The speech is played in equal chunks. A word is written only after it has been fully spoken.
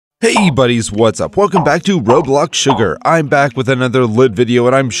Hey buddies, what's up? Welcome back to Roblox Sugar. I'm back with another lit video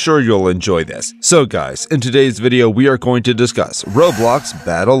and I'm sure you'll enjoy this. So guys, in today's video we are going to discuss Roblox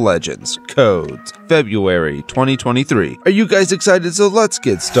Battle Legends Codes, February 2023. Are you guys excited? So let's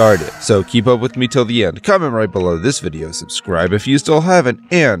get started. So keep up with me till the end, comment right below this video, subscribe if you still haven't,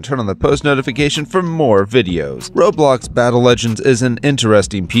 and turn on the post notification for more videos. Roblox Battle Legends is an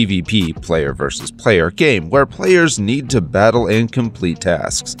interesting PvP player versus player game where players need to battle and complete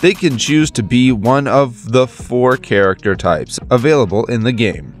tasks. They can choose to be one of the 4 character types available in the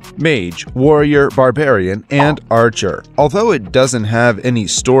game: Mage, Warrior, Barbarian, and Archer. Although it doesn't have any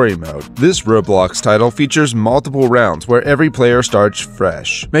story mode, this Roblox title features multiple rounds where every player starts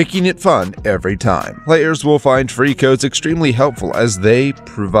fresh, making it fun every time. Players will find free codes extremely helpful as they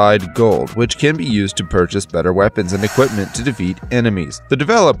provide gold, which can be used to purchase better weapons and equipment to defeat enemies. The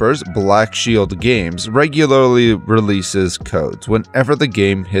developers, Black Shield Games, regularly releases codes whenever the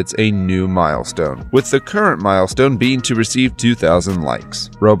game hits a new milestone, with the current milestone being to receive 2,000 likes.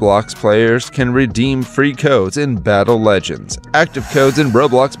 Roblox players can redeem free codes in Battle Legends. Active codes in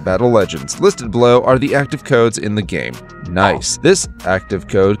Roblox Battle Legends. Listed below are the active codes in the game. Nice. This active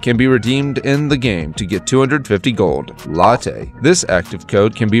code can be redeemed in the game to get 250 gold. Latte. This active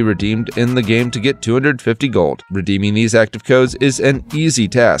code can be redeemed in the game to get 250 gold. Redeeming these active codes is an easy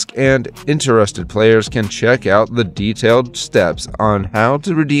task, and interested players can check out the detailed steps on how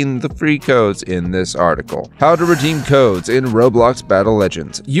to redeem the free codes in this article. How to redeem codes in Roblox Battle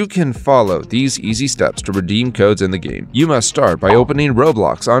Legends. You can follow these easy steps to redeem codes in the game. You must start by opening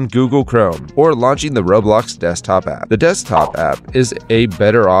Roblox on Google Chrome or launching the Roblox desktop app. The desktop app is a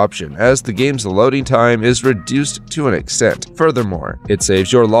better option as the game's loading time is reduced to an extent. Furthermore, it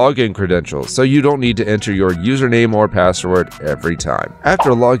saves your login credentials so you don't need to enter your username or password every time.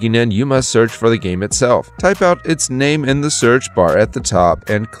 After logging in, you must search for the game itself. Type out its name in the search bar at the top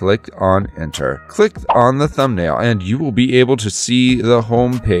and click on enter. Click on the thumbnail and you will be able to see the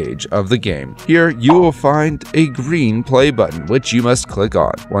home page of the game. Here you will find a green play button which you must click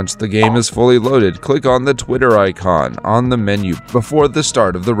on. Once the game is fully loaded, click on the Twitter icon on the menu before the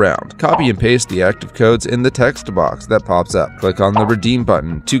start of the round. Copy and paste the active codes in the text box that pops up. Click on the redeem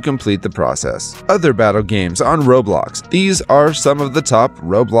button to complete the process. Other battle games on Roblox. These are some of the top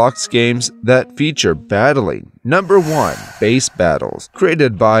Roblox games that feature battling. Number 1. Base Battles.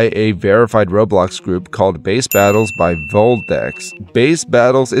 Created by a verified Roblox group called Base Battles by Voldex. Base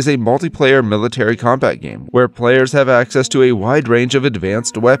Battles is a multiplayer military combat game where players have access to a wide range of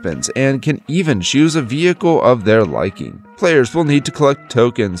advanced weapons and can even choose a vehicle of their liking. Players will need to collect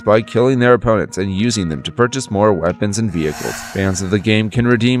tokens by killing their opponents and using them to purchase more weapons and vehicles. Fans of the game can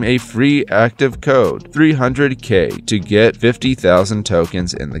redeem a free active code, 300k, to get 50,000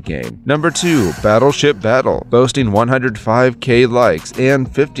 tokens in the game. Number 2. Battleship Battle. Boasting 105k likes and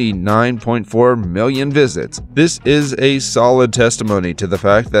 59.4 million visits. This is a solid testimony to the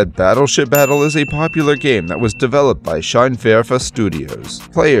fact that Battleship Battle is a popular game that was developed by Scheinwerfer Studios.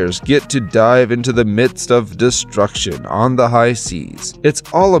 Players get to dive into the midst of destruction on the high seas. It's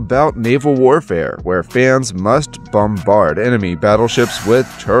all about naval warfare, where fans must bombard enemy battleships with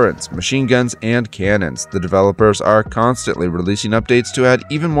turrets, machine guns, and cannons. The developers are constantly releasing updates to add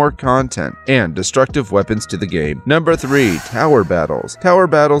even more content and destructive weapons to the game. Number 3. Tower Battles. Tower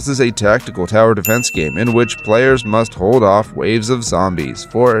Battles is a tactical tower defense game in which players must hold off waves of zombies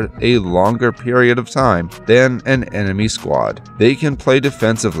for a longer period of time than an enemy squad. They can play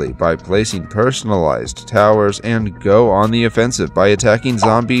defensively by placing personalized towers and go on the offensive by attacking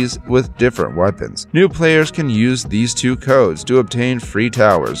zombies with different weapons. New players can use these 2 codes to obtain free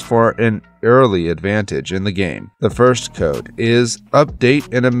towers for an early advantage in the game. The first code is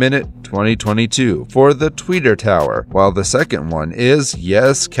Update in a Minute 2022 for the Tweeter Tower, while the second one is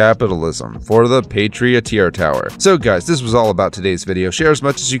Yes Capitalism for the Patrioteer Tower. So guys, this was all about today's video. Share as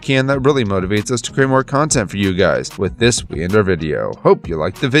much as you can, that really motivates us to create more content for you guys. With this, we end our video. Hope you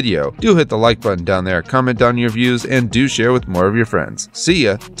liked the video. Do hit the like button down there, comment down your views, and do share with more of your friends. See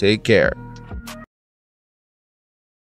ya, take care.